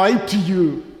back alive to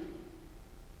you.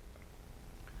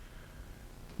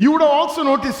 You would have also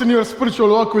noticed in your spiritual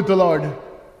walk with the Lord,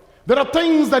 there are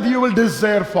things that you will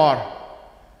desire for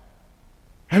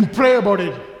and pray about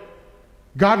it.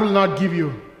 God will not give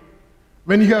you.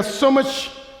 When you have so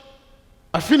much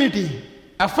affinity,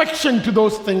 affection to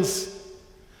those things,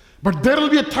 but there will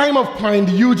be a time of point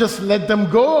you just let them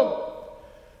go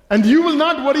and you will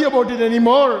not worry about it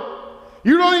anymore.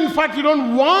 You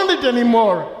don't want it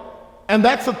anymore. And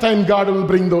that's the time God will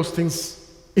bring those things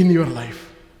in your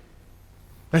life.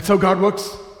 That's how God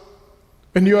works.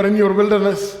 When you are in your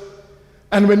wilderness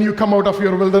and when you come out of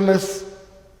your wilderness,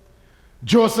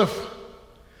 Joseph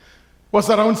was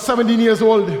around 17 years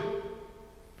old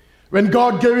when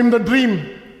God gave him the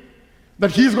dream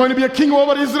that he's going to be a king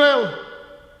over Israel.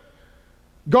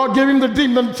 God gave him the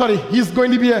dream he's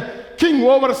going to be a king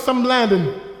over some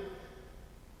land.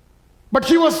 But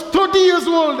he was 30 years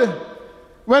old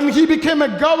when he became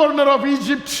a governor of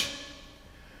Egypt.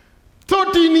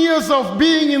 13 years of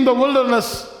being in the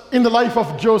wilderness in the life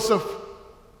of Joseph.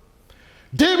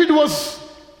 David was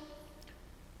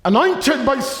anointed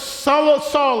by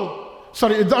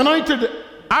anointed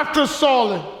after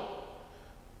Saul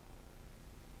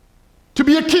to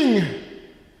be a king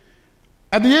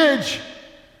at the age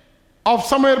of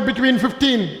somewhere between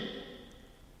 15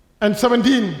 and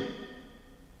 17.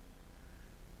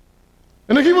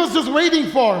 And he was just waiting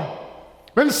for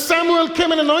when Samuel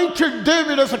came and anointed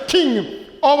David as a king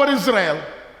over Israel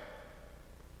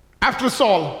after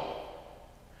Saul.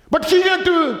 But he had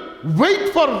to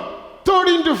wait for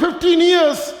 13 to 15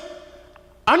 years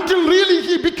until really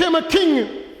he became a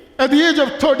king at the age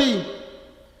of 30.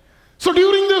 So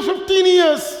during those 15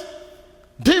 years,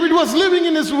 David was living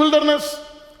in his wilderness.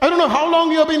 I don't know how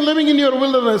long you have been living in your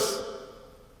wilderness,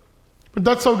 but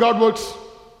that's how God works.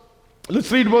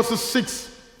 Let's read verses 6.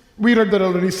 We read that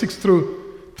already, 6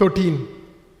 through 13.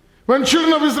 When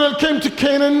children of Israel came to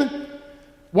Canaan,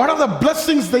 what are the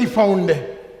blessings they found?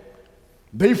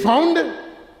 They found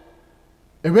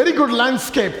a very good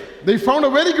landscape. They found a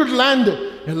very good land,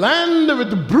 a land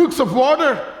with brooks of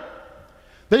water.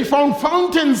 They found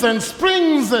fountains and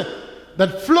springs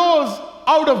that flows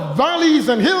out of valleys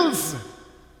and hills.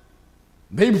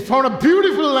 They found a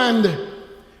beautiful land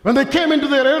when they came into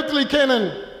their earthly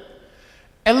Canaan.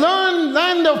 A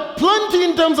land of plenty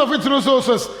in terms of its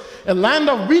resources. A land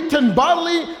of wheat and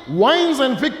barley, wines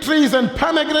and fig trees and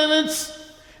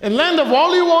pomegranates. A land of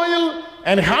olive oil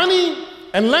and honey.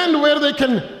 And land where they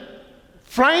can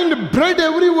find bread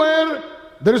everywhere.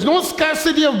 There is no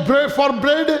scarcity of bread for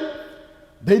bread.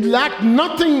 They lack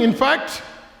nothing, in fact.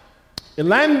 A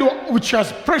land which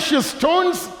has precious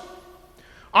stones.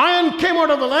 Iron came out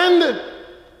of the land.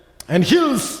 And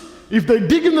hills, if they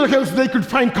dig in the hills, they could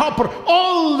find copper.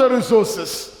 All the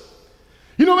resources.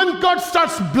 You know, when God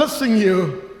starts blessing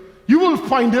you, you will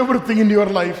find everything in your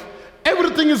life.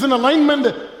 Everything is in alignment.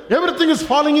 Everything is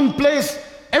falling in place.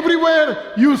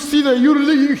 Everywhere you see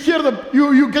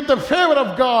you get the favor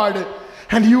of God,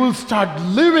 and you will start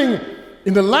living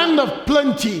in the land of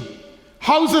plenty.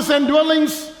 Houses and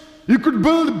dwellings. You could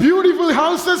build beautiful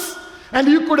houses and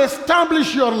you could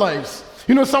establish your lives.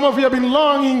 You know, some of you have been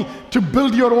longing to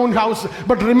build your own house,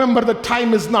 but remember the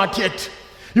time is not yet.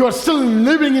 You are still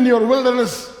living in your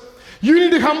wilderness. You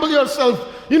need to humble yourself.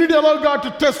 You need to allow God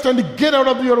to test and get out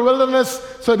of your wilderness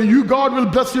so that God will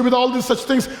bless you with all these such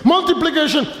things.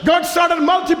 Multiplication. God started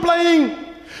multiplying.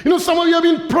 You know, some of you have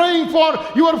been praying for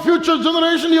your future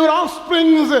generation, your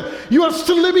offsprings. You are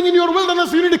still living in your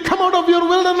wilderness. You need to come out of your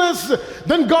wilderness.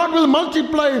 Then God will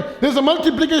multiply. There's a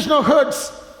multiplication of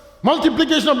herds,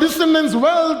 multiplication of descendants,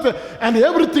 wealth, and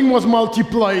everything was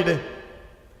multiplied.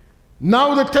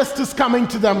 Now the test is coming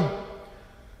to them.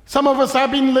 Some of us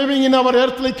have been living in our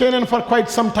earthly Canaan for quite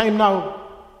some time now.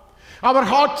 Our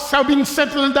hearts have been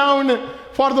settled down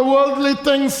for the worldly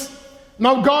things.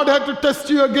 Now God had to test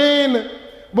you again.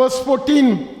 Verse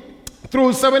 14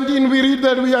 through 17, we read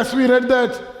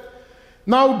that.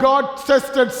 Now God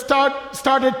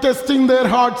started testing their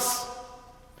hearts.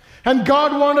 And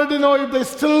God wanted to know if they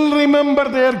still remember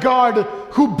their God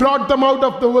who brought them out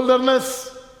of the wilderness.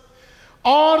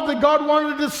 Or God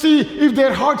wanted to see if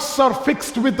their hearts are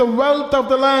fixed with the wealth of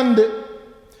the land.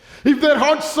 If their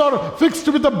hearts are fixed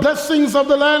with the blessings of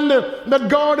the land that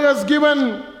God has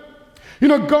given. You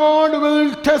know, God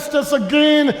will test us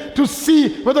again to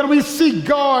see whether we seek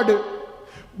God.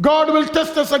 God will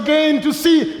test us again to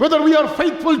see whether we are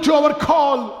faithful to our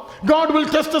call. God will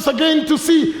test us again to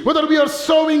see whether we are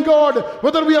serving God,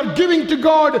 whether we are giving to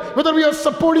God, whether we are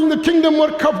supporting the kingdom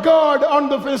work of God on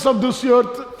the face of this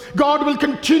earth. God will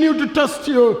continue to test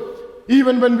you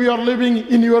even when we are living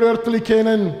in your earthly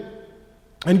Canaan.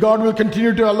 And God will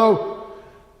continue to allow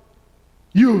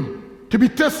you to be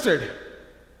tested.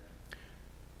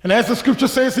 And as the scripture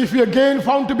says, if you again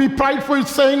found to be prideful,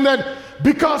 it's saying that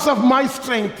because of my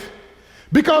strength,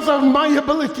 because of my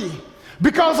ability,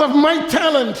 because of my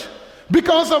talent,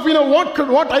 because of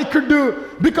what I could do,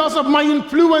 because of my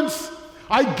influence,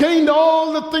 I gained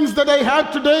all the things that I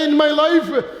had today in my life.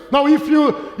 Now if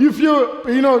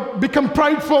you become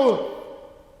prideful,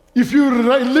 if you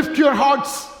lift your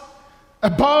hearts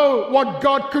above what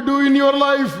God could do in your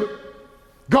life,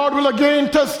 God will again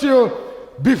test you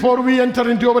before we enter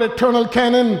into our eternal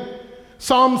Canaan.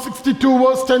 Psalm 62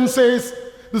 verse 10 says,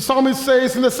 the psalmist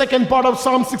says in the second part of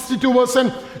Psalm 62 verse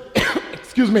 10,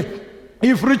 excuse me,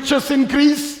 if riches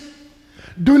increase,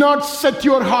 do not set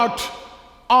your heart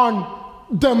on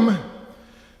them.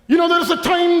 There's a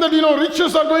time that,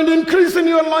 riches are going to increase in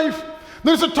your life.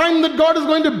 There's a time that God is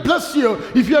going to bless you.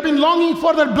 If you have been longing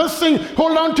for that blessing,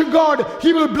 hold on to God.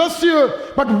 He will bless you.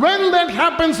 But when that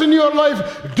happens in your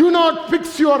life, do not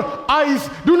fix your eyes.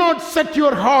 Do not set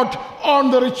your heart on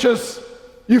the riches.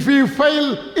 If we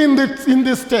fail in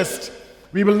this test,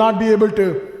 we will not be able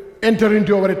to enter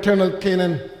into our eternal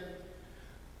Canaan.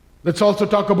 Let's also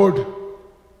talk about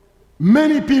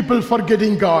many people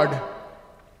forgetting God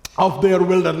of their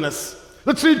wilderness.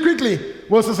 Let's read quickly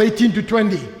verses 18 to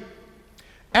 20.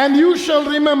 And you shall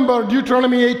remember,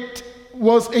 Deuteronomy 8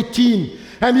 verse 18,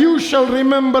 and you shall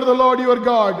remember the Lord your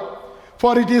God,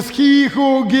 for it is He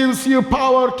who gives you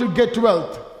power to get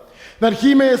wealth, that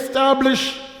He may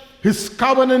establish His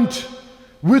covenant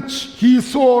which He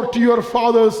swore to your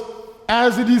fathers,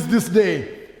 as it is this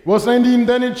day. Verse 19,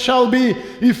 then it shall be,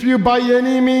 if you by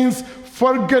any means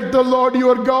forget the Lord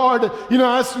your God.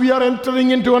 As we are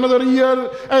entering into another year,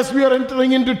 as we are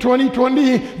entering into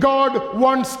 2020, God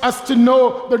wants us to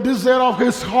know the desire of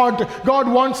His heart. God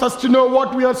wants us to know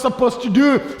what we are supposed to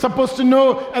do, supposed to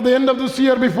know at the end of this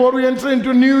year before we enter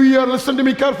into new year. Listen to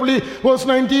me carefully. Verse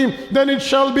 19, then it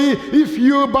shall be, if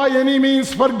you by any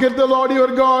means forget the Lord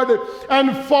your God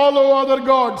and follow other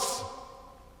gods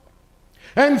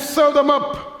and serve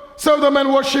them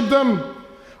and worship them,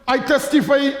 I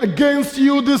testify against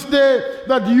you this day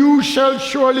that you shall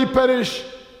surely perish.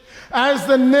 As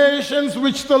the nations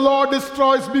which the Lord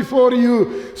destroys before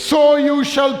you, so you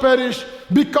shall perish,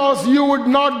 because you would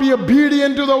not be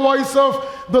obedient to the voice of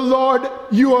the Lord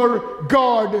your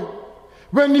God.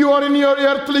 When you are in your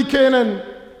earthly Canaan,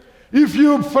 if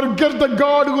you forget the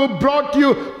God who brought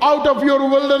you out of your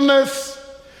wilderness,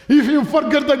 if you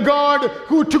forget the God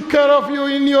who took care of you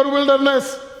in your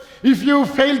wilderness, if you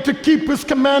fail to keep His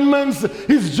commandments,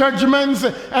 His judgments,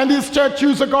 and His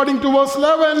statutes according to verse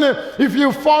 11, if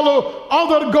you follow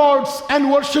other gods and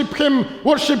worship them,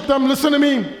 listen to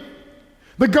me,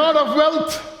 the God of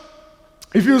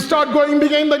wealth, if you start going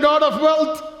behind the God of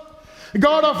wealth,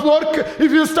 God of work,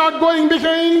 if you start going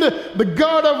behind the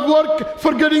God of work,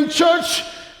 forgetting church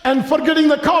and forgetting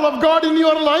the call of God in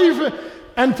your life,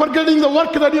 and forgetting the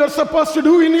work that you are supposed to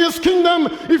do in His kingdom,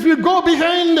 if you go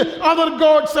behind other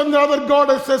gods and the other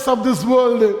goddesses of this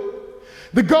world,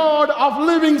 the God of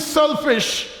living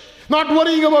selfish, not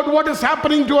worrying about what is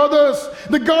happening to others,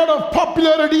 the God of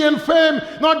popularity and fame,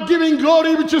 not giving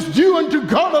glory which is due unto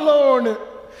God alone,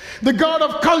 the God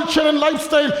of culture and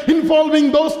lifestyle,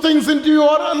 involving those things into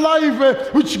your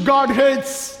life which God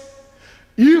hates.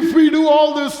 If we do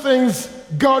all these things,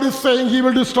 God is saying He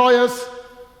will destroy us.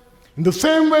 In the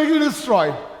same way He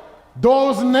destroyed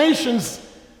those nations,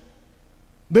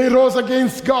 they rose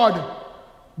against God.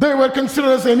 They were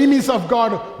considered as enemies of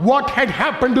God. What had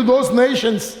happened to those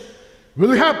nations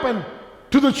will happen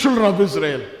to the children of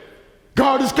Israel.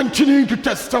 God is continuing to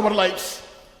test our lives.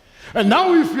 And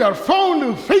now if we are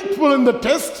found faithful in the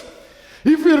test,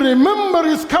 if we remember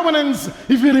His covenants,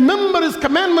 if we remember His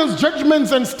commandments,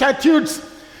 judgments, and statutes,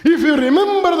 if you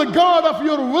remember the God of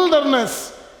your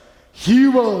wilderness, He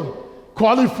will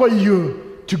qualify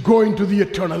you to go into the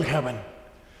eternal heaven.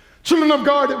 Children of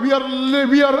God, we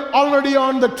are already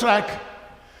on the track.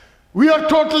 We are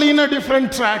totally in a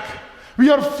different track. We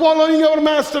are following our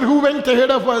Master who went ahead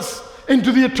of us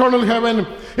into the eternal heaven.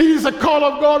 It is a call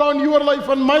of God on your life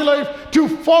and my life to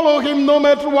follow Him no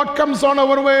matter what comes on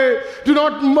our way. Do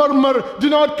not murmur, do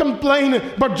not complain,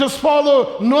 but just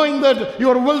follow, knowing that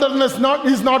your wilderness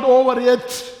is not over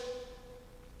yet.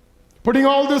 Putting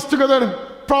all this together,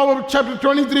 Proverbs chapter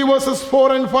 23 verses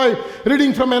 4 and 5,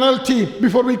 reading from NLT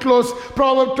before we close.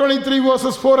 Proverbs 23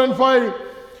 verses 4 and 5.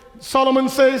 Solomon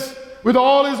says, with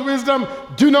all his wisdom,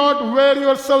 do not wear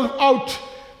yourself out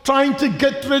trying to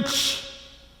get rich.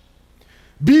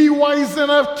 Be wise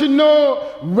enough to know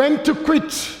when to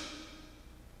quit.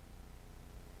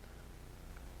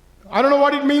 I don't know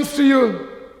what it means to you.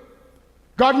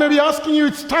 God may be asking you,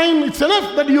 it's time, it's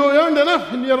enough that you earned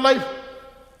enough in your life.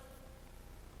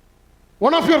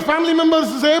 One of your family members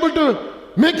is able to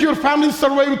make your family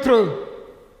survive through.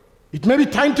 It may be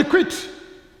time to quit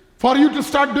for you to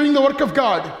start doing the work of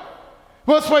God.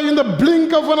 Verse 5, in the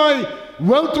blink of an eye,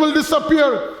 wealth will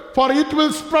disappear, for it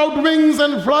will sprout wings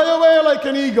and fly away like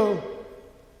an eagle.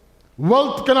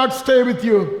 Wealth cannot stay with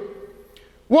you.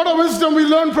 What a wisdom we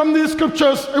learn from these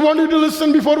scriptures. I want you to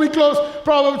listen before we close.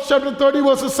 Proverbs chapter 30,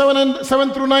 verses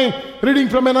 7 through 9, reading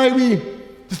from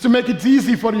NIV, just to make it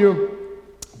easy for you.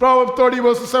 Proverbs 30,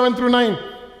 verses 7 through 9.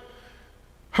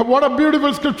 What a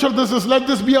beautiful scripture this is. Let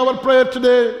this be our prayer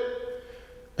today.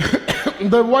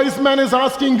 The wise man is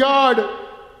asking God,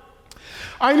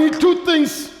 I need two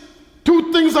things.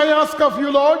 Two things I ask of you,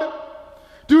 Lord.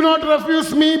 Do not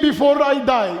refuse me before I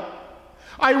die.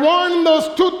 I want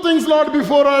those two things, Lord,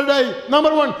 before I die.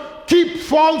 Number one, keep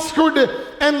falsehood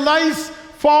and lies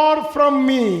far from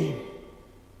me.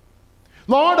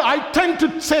 Lord, I tend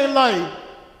to say lie.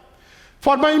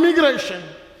 For my immigration,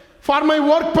 for my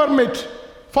work permit,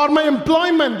 for my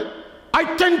employment,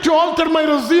 I tend to alter my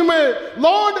resume.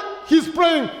 Lord, he's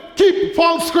praying, keep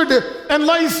falsehood and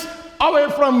lies away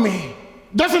from me.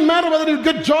 Doesn't matter whether you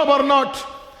get job or not.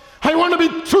 I want to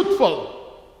be truthful.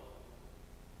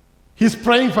 He's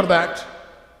praying for that.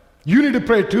 You need to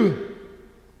pray too.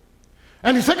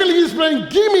 And secondly, he's praying,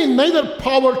 give me neither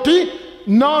poverty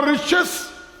nor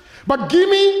riches, but give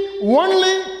me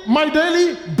only my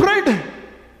daily bread.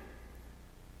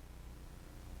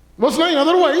 Verse 9,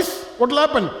 otherwise, what will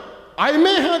happen? I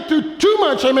may have too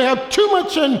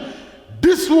much and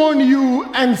disown you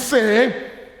and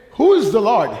say, who is the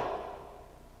Lord?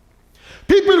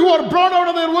 People who are brought out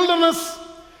of their wilderness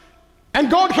and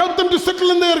God helped them to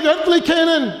settle in their earthly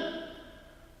Canaan.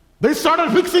 They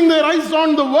started fixing their eyes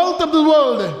on the wealth of the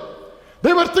world.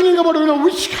 They were thinking about,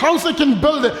 which house I can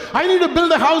build. I need to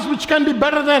build a house which can be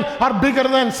better than or bigger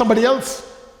than somebody else.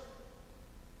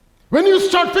 When you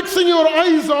start fixing your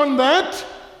eyes on that,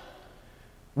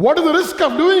 what is the risk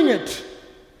of doing it?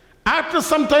 After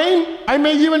some time, I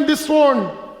may even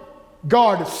disown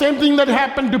God. Same thing that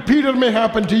happened to Peter may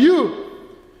happen to you.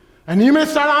 And you may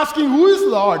start asking, who is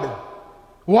Lord?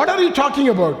 What are you talking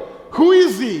about? Who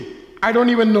is he? I don't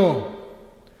even know.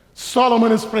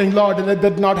 Solomon is praying, Lord, and that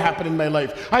did not happen in my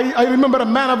life. I remember a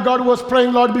man of God who was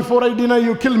praying, Lord, before I deny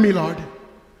you, kill me, Lord.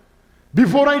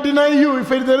 Before I deny you, if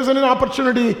there is an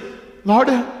opportunity, Lord,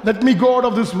 let me go out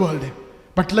of this world,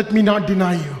 but let me not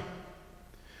deny you.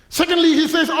 Secondly, he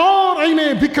says, or I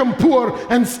may become poor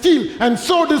and steal and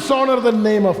so dishonor the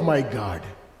name of my God.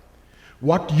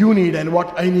 What you need and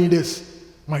what I need is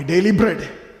my daily bread.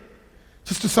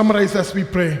 Just to summarize as we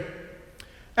pray.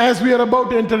 As we are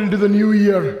about to enter into the new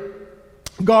year,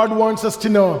 God wants us to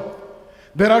know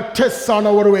there are tests on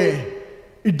our way.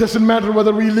 It doesn't matter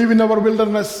whether we live in our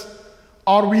wilderness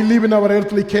or we live in our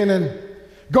earthly Canaan.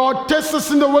 God tests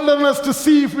us in the wilderness to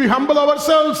see if we humble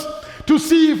ourselves, to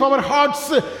see if our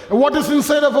hearts, what is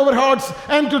inside of our hearts,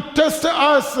 and to test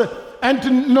us and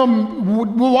to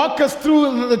walk us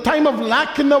through the time of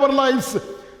lack in our lives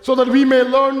so that we may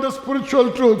learn the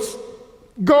spiritual truths.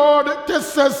 God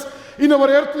tests us in our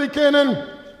earthly Canaan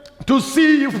to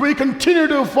see if we continue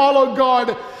to follow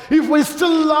God, if we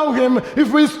still love him,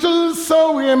 if we still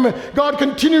serve him, God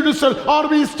continue to serve, or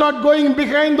we start going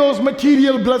behind those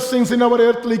material blessings in our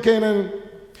earthly Canaan.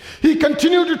 He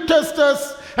continued to test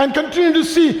us and continue to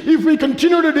see if we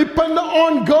continue to depend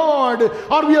on God,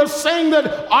 or we are saying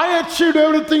that I achieved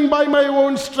everything by my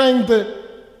own strength.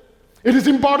 It is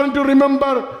important to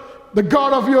remember the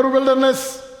God of your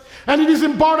wilderness, and it is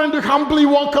important to humbly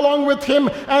walk along with him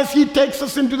as he takes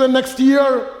us into the next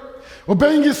year,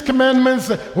 obeying his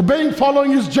commandments,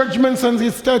 following his judgments and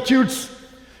his statutes.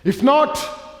 If not,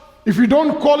 if we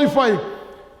don't qualify,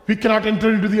 we cannot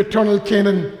enter into the eternal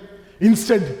Canaan.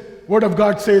 Instead, Word of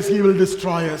God says he will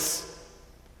destroy us.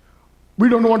 We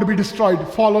don't want to be destroyed,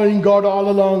 following God all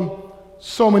along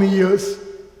so many years.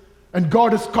 And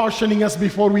God is cautioning us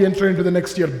before we enter into the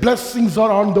next year. Blessings are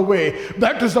on the way.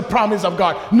 That is the promise of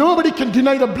God. Nobody can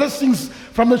deny the blessings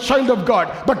from the child of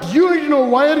God. But you need to know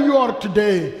where you are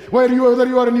today, whether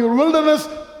you are in your wilderness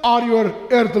or your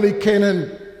earthly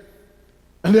Canaan.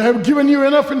 And I have given you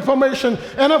enough information,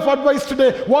 enough advice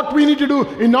today, what we need to do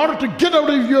in order to get out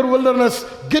of your wilderness,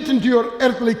 get into your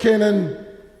earthly Canaan.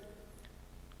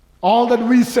 All that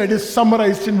we said is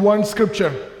summarized in one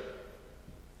scripture.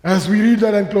 As we read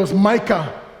that and close,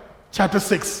 Micah chapter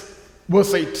 6,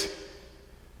 verse 8.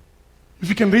 If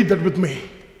you can read that with me.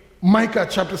 Micah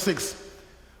chapter 6,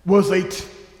 verse 8.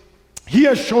 He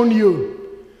has shown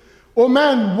you, O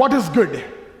man, what is good,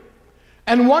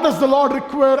 and what does the Lord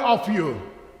require of you,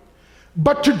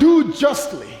 but to do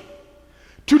justly,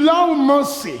 to love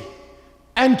mercy,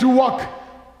 and to walk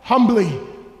humbly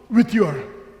with your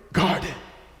God.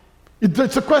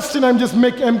 It's a question I'm just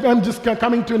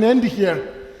coming to an end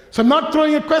here. So I'm not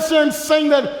throwing a question, I'm saying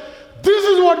that this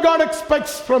is what God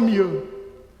expects from you.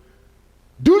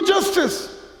 Do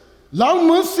justice, love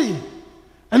mercy,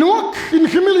 and walk in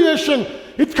humiliation,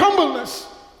 in humbleness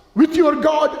with your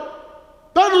God.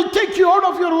 That will take you out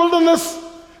of your wilderness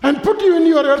and put you in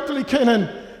your earthly Canaan.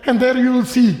 And there you will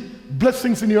see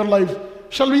blessings in your life.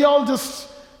 Shall we all just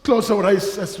close our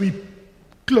eyes as we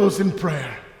close in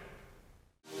prayer?